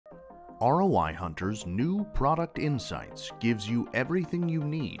ROI Hunter's new Product Insights gives you everything you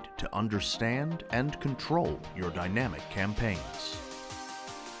need to understand and control your dynamic campaigns.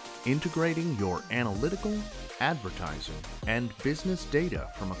 Integrating your analytical, advertising, and business data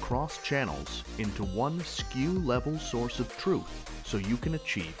from across channels into one SKU-level source of truth so you can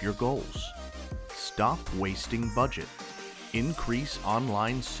achieve your goals. Stop wasting budget. Increase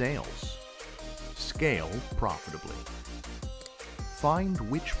online sales. Scale profitably. Find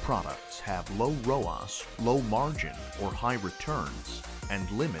which products have low ROAS, low margin, or high returns, and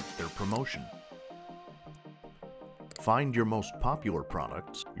limit their promotion. Find your most popular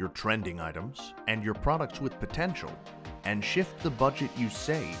products, your trending items, and your products with potential, and shift the budget you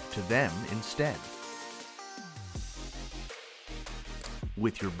save to them instead.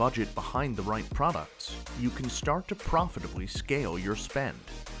 With your budget behind the right products, you can start to profitably scale your spend.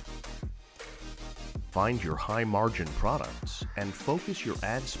 Find your high-margin products and focus your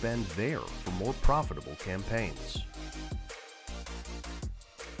ad spend there for more profitable campaigns.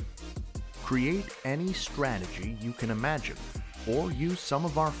 Create any strategy you can imagine, or use some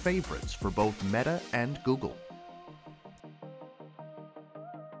of our favorites for both Meta and Google.